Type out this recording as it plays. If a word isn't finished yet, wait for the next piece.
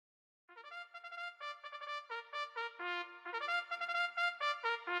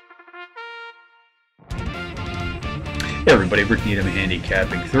Hey everybody, Rick Needham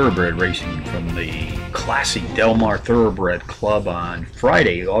handicapping thoroughbred racing from the classic Mar Thoroughbred Club on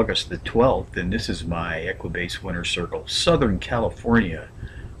Friday, August the 12th, and this is my Equibase Winter Circle Southern California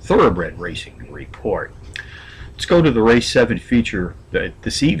thoroughbred racing report. Let's go to the race 7 feature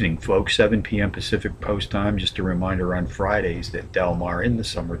this evening, folks, 7 p.m. Pacific post time. Just a reminder on Fridays that Del Mar in the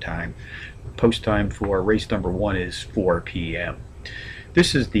summertime, post time for race number 1 is 4 p.m.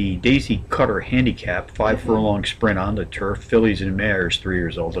 This is the Daisycutter Handicap 5 furlong sprint on the turf. Fillies and mares 3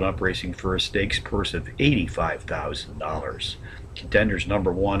 years old and up, racing for a stakes purse of $85,000. Contenders: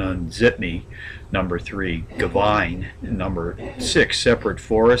 number 1 Unzip Me, number 3 Gavine, number 6 Separate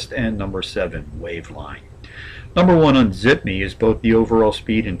Forest, and number 7 Waveline. Number 1 Unzip Me is both the overall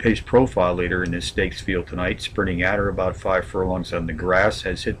speed and pace profile leader in this stakes field tonight, sprinting at or about 5 furlongs on the grass,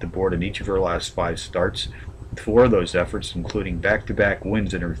 has hit the board in each of her last 5 starts. 4 of those efforts, including back-to-back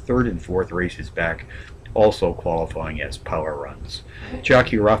wins in her 3rd and 4th races back, also qualifying as power runs.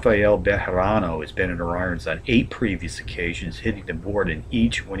 Jockey Rafael Bejarano has been in her irons on 8 previous occasions, hitting the board in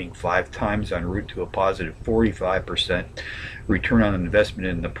each, winning 5 times en route to a positive 45% return on investment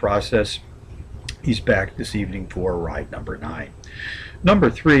in the process. He's back this evening for ride number 9. Number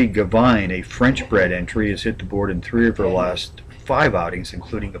 3 Gavine, a French-bred entry, has hit the board in 3 of her last 5 outings,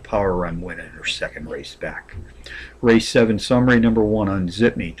 including a power run win in her 2nd race back. Race 7 summary: number 1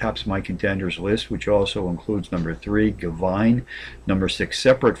 Unzip Me tops my contenders list, which also includes number 3 Gavine, number 6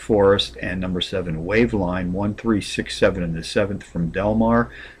 Separate Forest, and number 7 Waveline. 1, 3, 6, 7 in the 7th from Del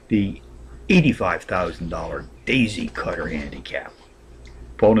Mar, the $85,000 Daisycutter Handicap.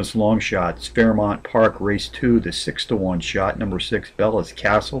 Bonus long shots: Fairmont Park, race 2, the 6-to-1 shot. Number 6 Bella's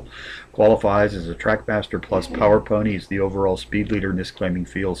Castle qualifies as a Trackmaster Plus power pony. Is the overall speed leader in this claiming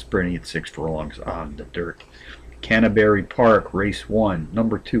field, sprinting at 6 furlongs on the dirt. Canterbury Park, race 1,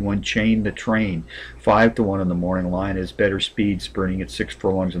 number 2 Unchain the Train, 5-to-1 on the morning line, has better speed, sprinting at 6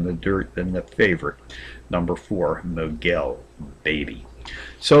 furlongs on the dirt than the favorite, number 4 Miguel Baby.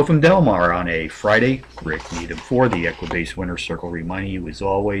 So from Del Mar on a Friday, Rick Needham for the Equibase Winter Circle, reminding you as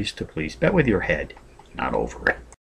always to please bet with your head, not over it.